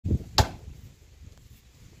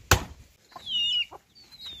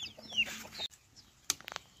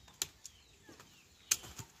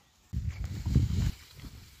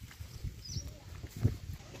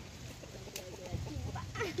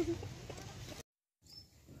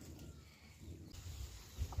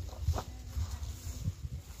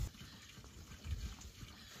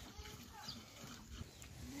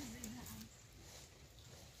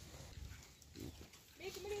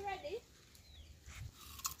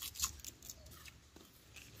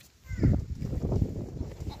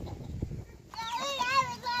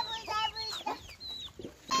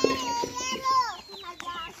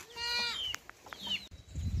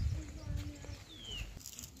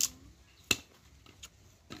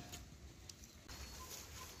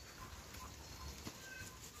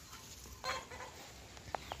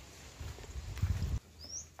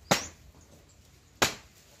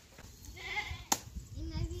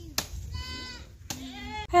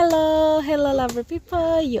Hello lovely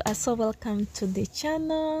people, you are so welcome to the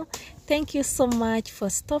channel. Thank you so much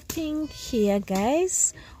for stopping here,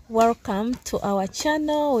 guys. Welcome to our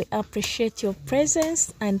channel. We appreciate your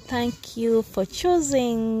presence and thank you for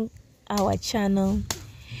choosing our channel.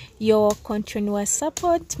 Your continuous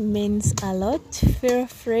support means a lot. Feel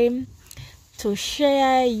free to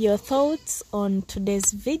share your thoughts on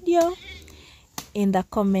today's video in the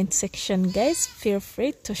comment section, guys. Feel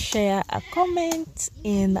free to share a comment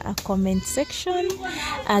in a comment section.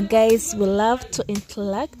 Guys, we love to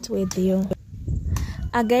interact with you.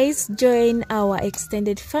 Guys, join our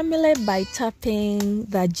extended family by tapping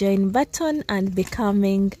the join button and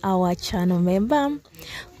becoming our channel member,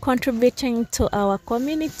 contributing to our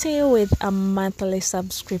community with a monthly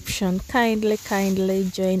subscription. Kindly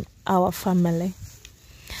join our family.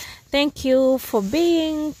 Thank you for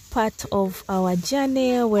being part of our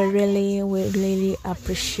journey. We really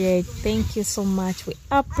appreciate. Thank you so much. We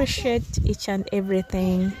appreciate each and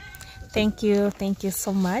everything. Thank you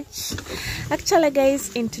so much. Actually,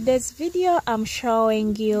 guys, in today's video I'm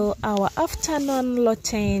showing you our afternoon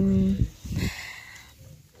routine.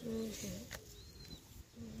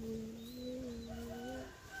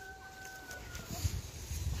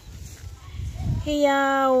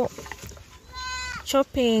 Here,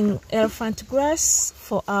 chopping elephant grass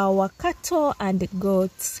for our cattle and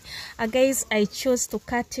goats. Guys, I chose to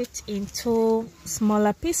cut it into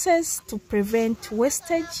smaller pieces to prevent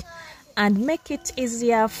wastage and make it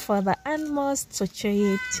easier for the animals to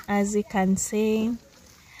chew it. As you can see,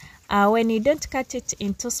 when you don't cut it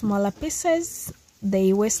into smaller pieces,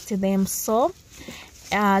 they waste them. So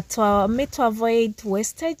to avoid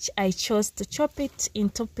wastage, I chose to chop it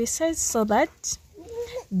into pieces so that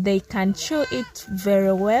they can chew it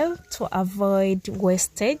very well to avoid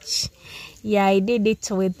wastage. Yeah, I did it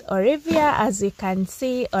with Olivia. As you can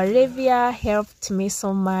see, Olivia helped me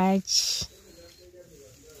so much.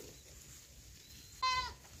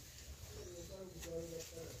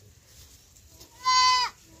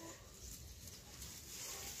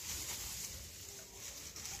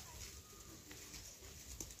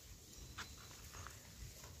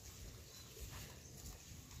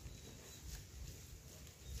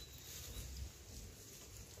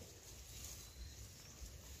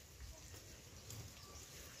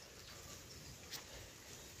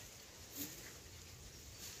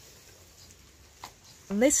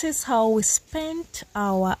 This is how we spent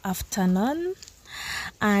our afternoon,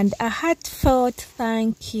 and a heartfelt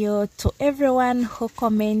thank you to everyone who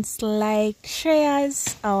comments, like,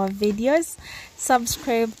 shares our videos,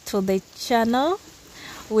 subscribe to the channel.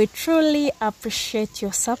 We truly appreciate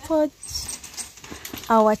your support.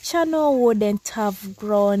 Our channel wouldn't have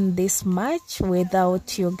grown this much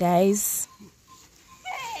without you guys.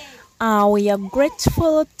 We are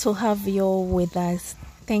grateful to have you with us.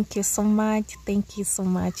 Thank you so much. Thank you so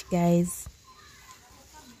much, guys.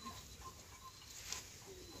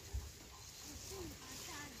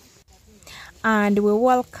 And we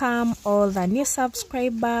welcome all the new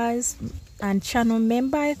subscribers and channel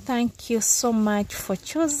members. Thank you so much for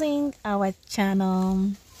choosing our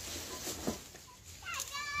channel.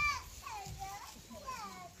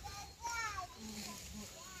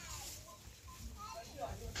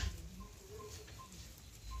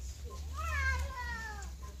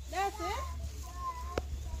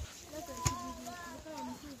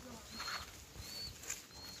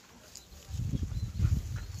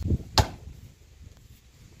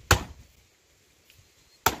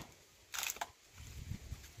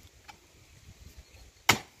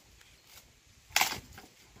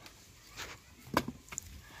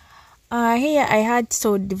 Here I had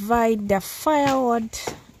to divide the firewood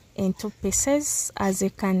into pieces, as you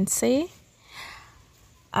can see,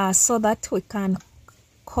 so that we can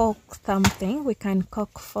cook something. We can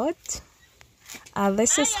cook food.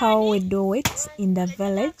 This is how we do it in the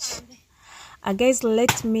village. Guys,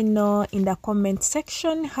 let me know in the comment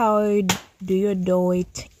section, how do you do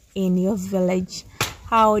it in your village?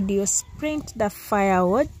 How do you sprint the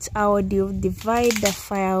firewood? How do you divide the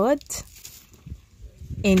firewood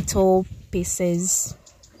into pieces?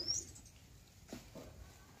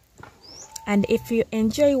 And if you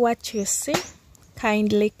enjoy what you see,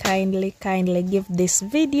 kindly give this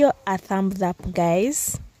video a thumbs up,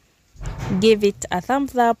 guys. Give it a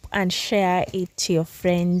thumbs up and share it to your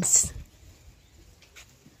friends.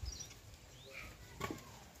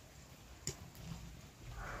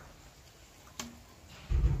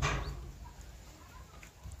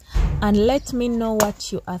 And let me know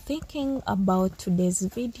what you are thinking about today's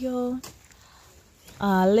video.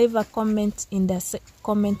 Leave a comment in the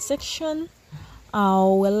comment section. I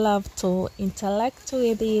will love to interact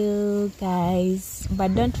with you guys,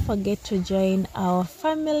 but don't forget to join our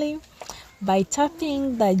family by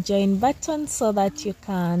tapping the join button so that you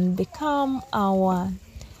can become our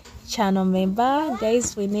channel member.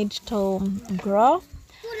 Guys, we need to grow.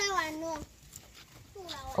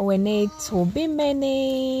 We need to be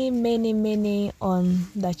many on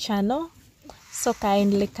the channel, so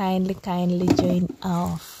kindly join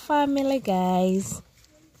our family, guys.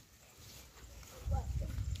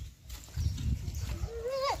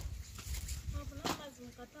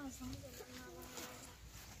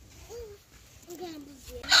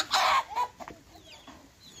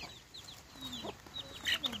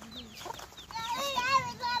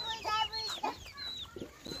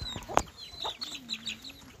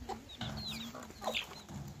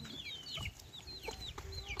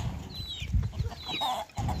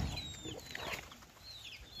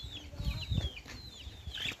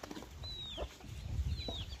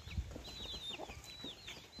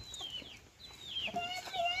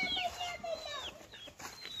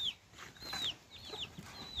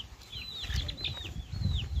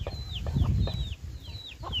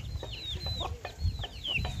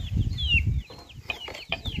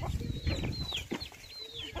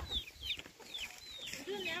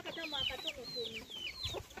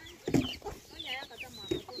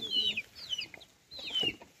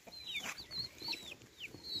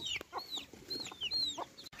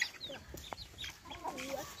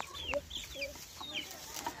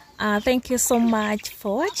 Thank you so much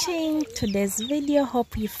for watching today's video.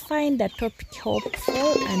 Hope you find the topic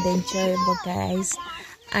helpful and enjoyable, guys.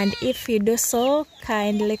 And if you do so,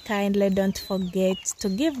 kindly don't forget to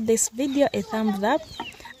give this video a thumbs up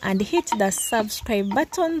and hit the subscribe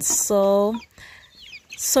button so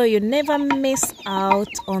you never miss out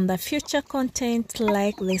on the future content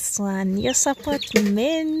like this one. Your support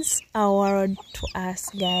means a world to us,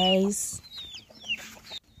 guys.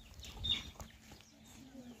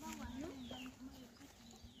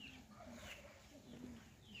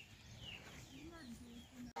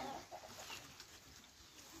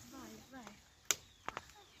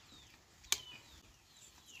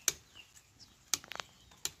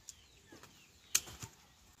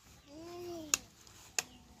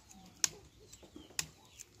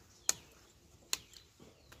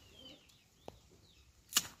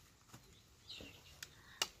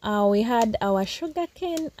 We had our sugar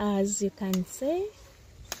cane, as you can see,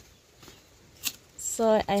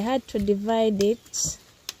 so I had to divide it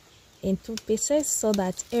in 2 pieces so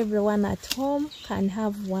that everyone at home can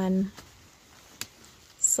have one.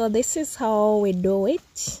 So this is how we do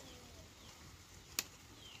it.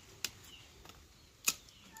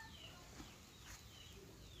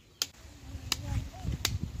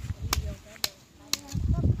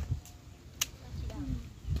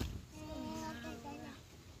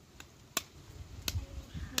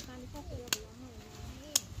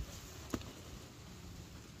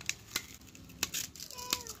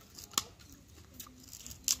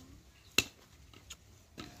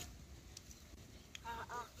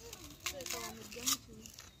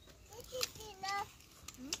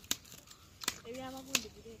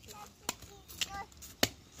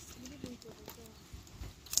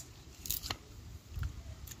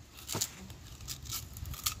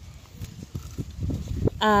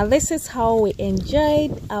 This is how we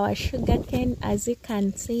enjoyed our sugarcane. As you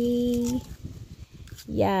can see,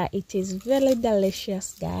 yeah, it is very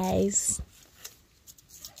delicious, guys.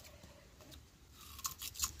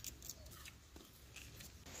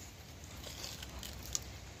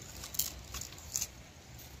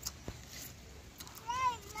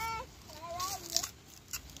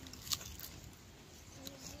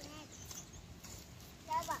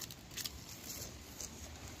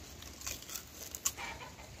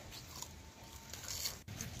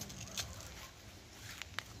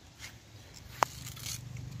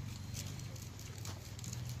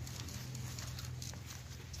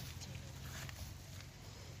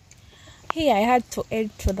 Here I had to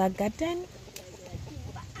add to the garden.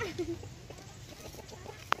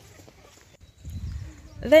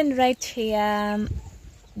 Then right here,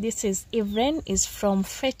 this is Evelyn, is from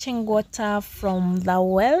fetching water from the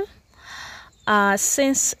well.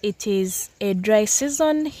 Since it is a dry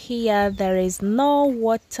season here, there is no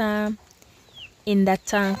water in the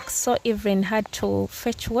tank, so Evelyn had to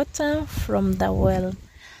fetch water from the well.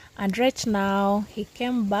 And right now he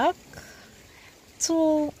came back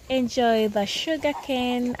to enjoy the sugar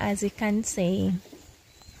cane, as you can see.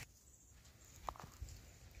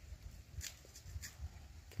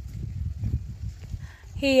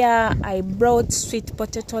 Here I brought sweet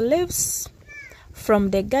potato leaves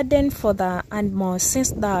from the garden for the animals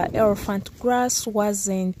since the elephant grass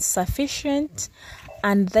wasn't sufficient,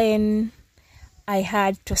 and then I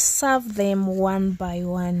had to serve them one by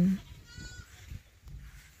one.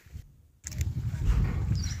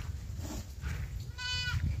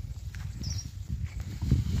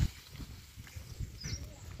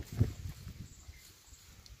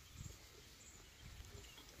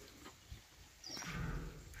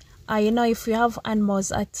 You know, if you have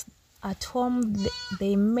animals at home,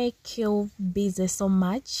 they make you busy so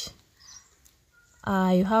much.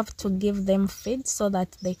 You have to give them feed so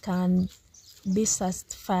that they can be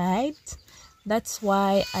satisfied. That's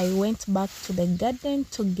why I went back to the garden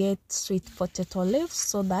to get sweet potato leaves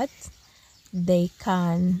so that they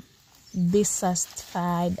can be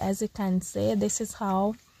satisfied. As you can see, this is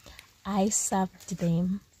how I served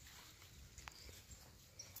them.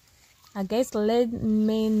 Guys, let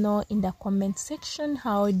me know in the comment section,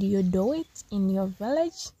 how do you do it in your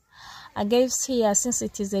village? Guys, here, since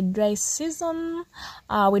it is a dry season,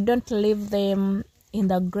 we don't leave them in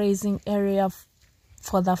the grazing area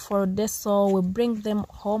for the 4 days, so we bring them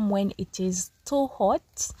home when it is too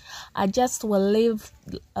hot. I just will leave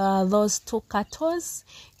those 2 cattle,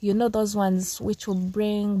 you know, those ones which will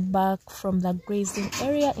bring back from the grazing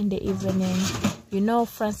area in the evening. You know,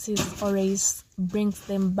 Francis always brings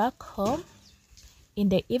them back home in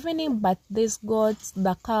the evening, but these goats,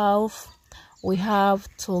 the calf, we have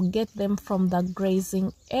to get them from the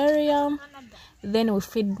grazing area, then we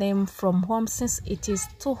feed them from home. Since it is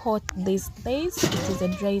too hot these days, it is a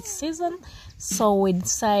dry season, so we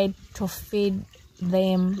decide to feed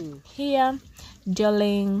them here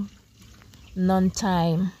during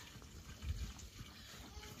noontime.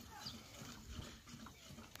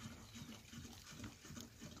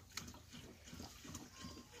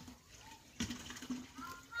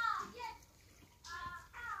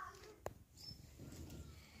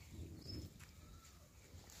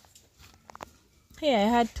 Here I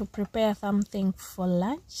had to prepare something for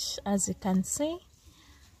lunch. As you can see,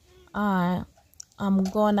 I'm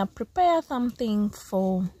gonna prepare something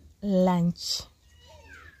for lunch.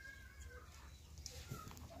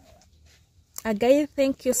 Again,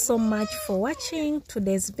 thank you so much for watching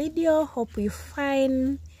today's video. Hope you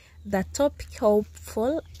find the topic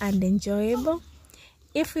helpful and enjoyable.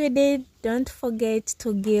 If you did, don't forget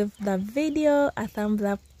to give the video a thumbs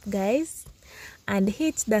up, guys, and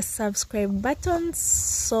hit the subscribe button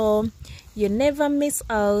so you never miss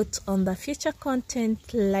out on the future content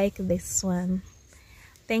like this one.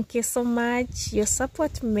 Thank you so much. Your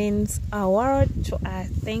support means a world to us.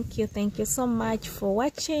 Thank you so much for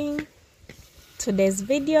watching today's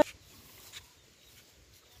video.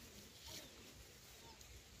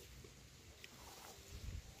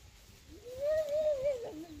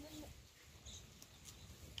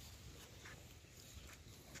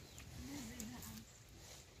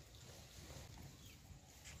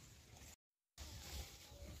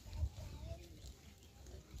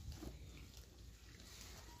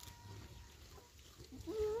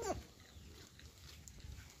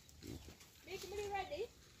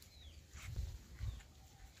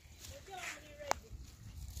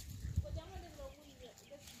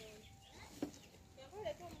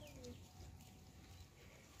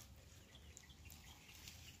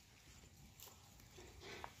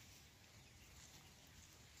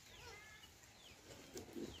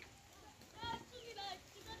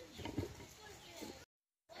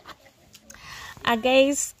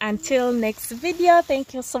 Guys, until next video,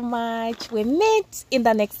 thank you so much. We meet in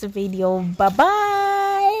the next video. Bye bye.